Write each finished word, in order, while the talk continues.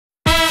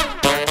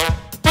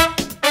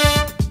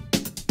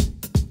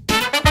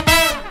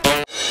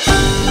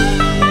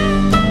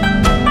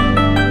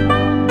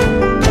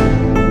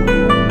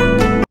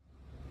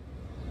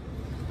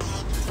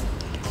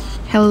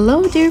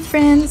Hello dear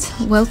friends,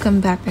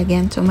 welcome back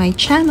again to my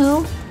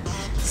channel.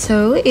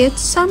 So it's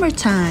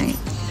summertime.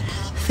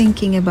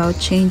 Thinking about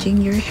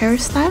changing your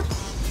hairstyle?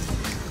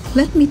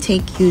 Let me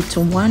take you to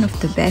one of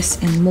the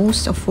best and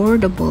most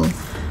affordable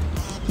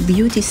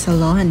beauty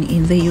salon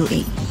in the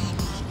UAE,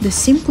 the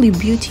Simply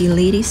Beauty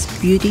Ladies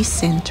Beauty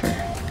Center.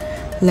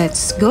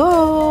 Let's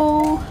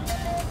go!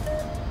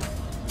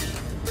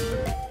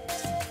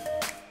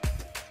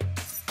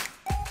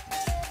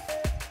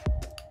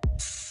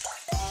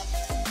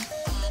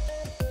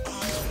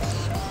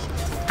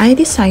 I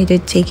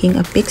decided taking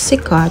a pixie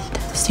cut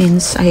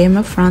since I am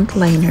a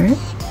frontliner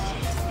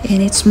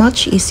and it's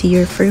much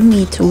easier for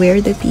me to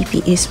wear the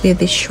PPEs with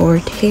this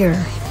short hair.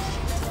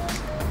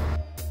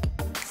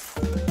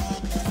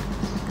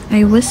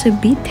 I was a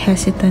bit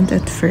hesitant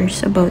at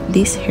first about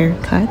this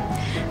haircut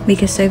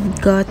because I've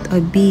got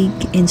a big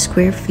and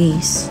square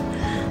face.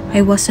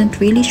 I wasn't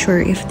really sure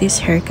if this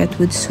haircut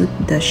would suit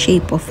the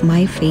shape of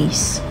my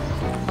face.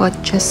 But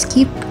just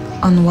keep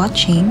on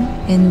watching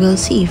and we'll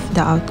see if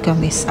the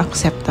outcome is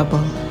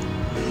acceptable.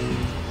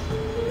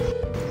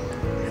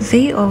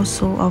 They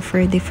also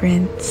offer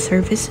different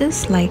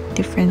services like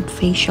different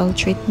facial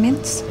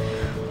treatments,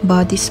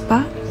 body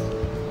spa,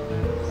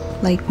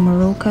 like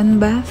Moroccan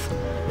bath,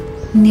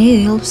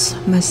 nails,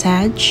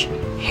 massage,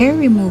 hair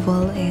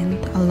removal,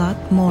 and a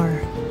lot more.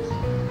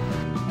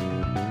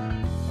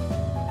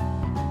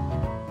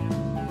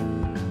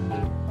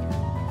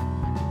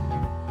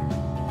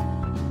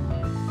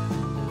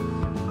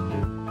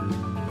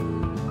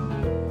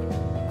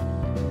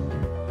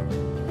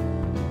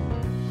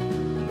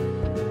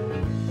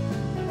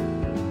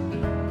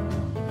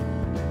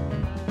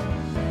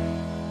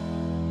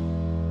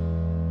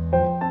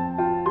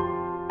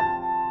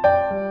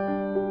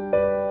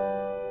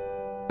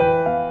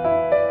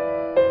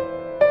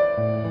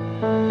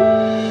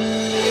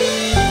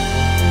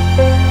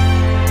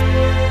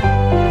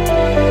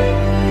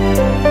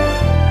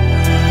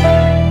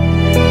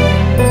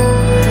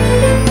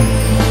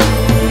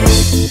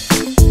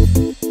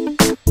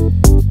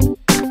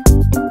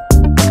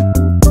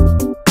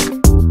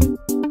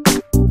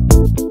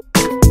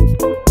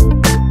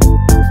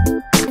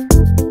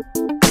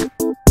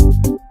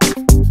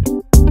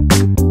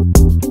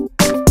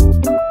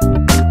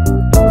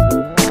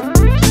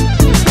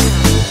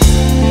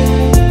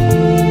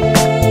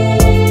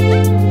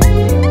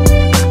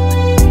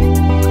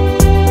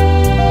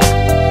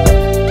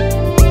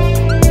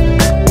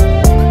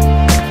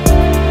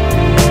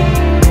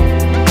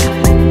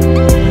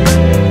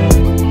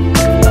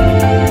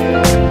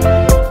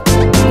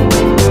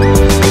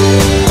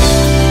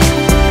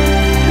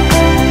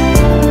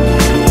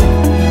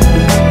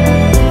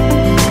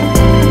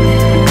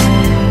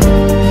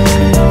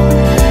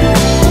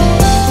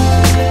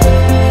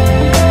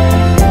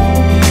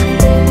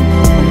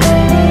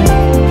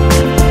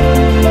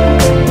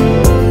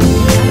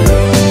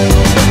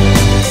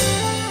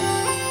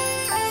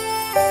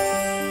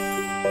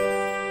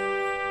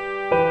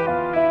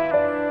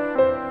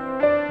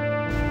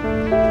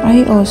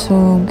 I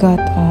also got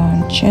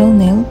a gel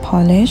nail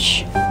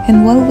polish,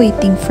 and while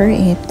waiting for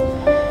it,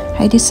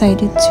 I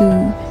decided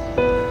to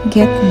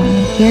get my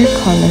hair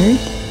colored,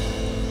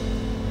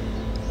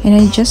 and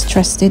I just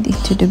trusted it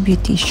to the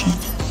beautician.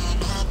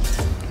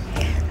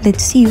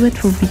 Let's see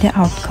what will be the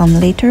outcome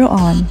later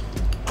on.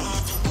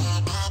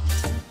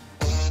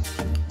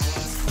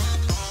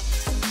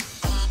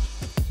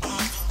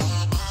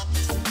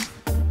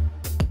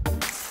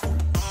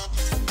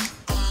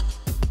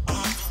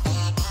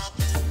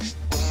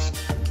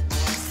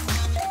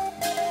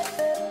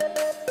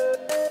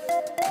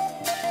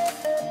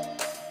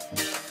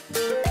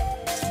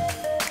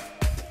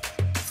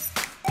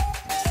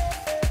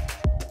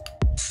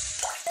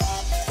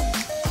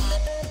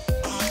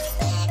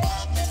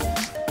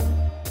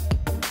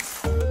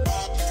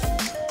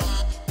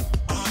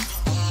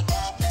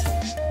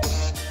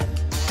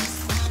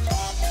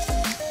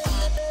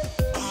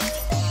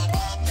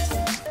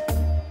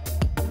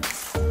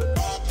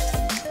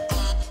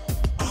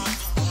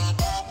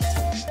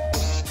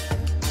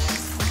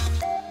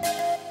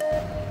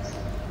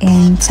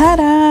 And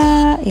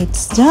ta-da!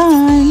 It's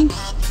done!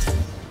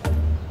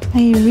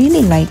 I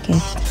really like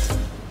it.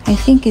 I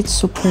think it's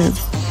superb.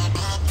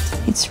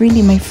 It's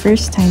really my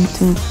first time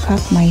to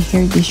cut my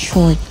hair this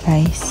short,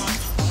 guys.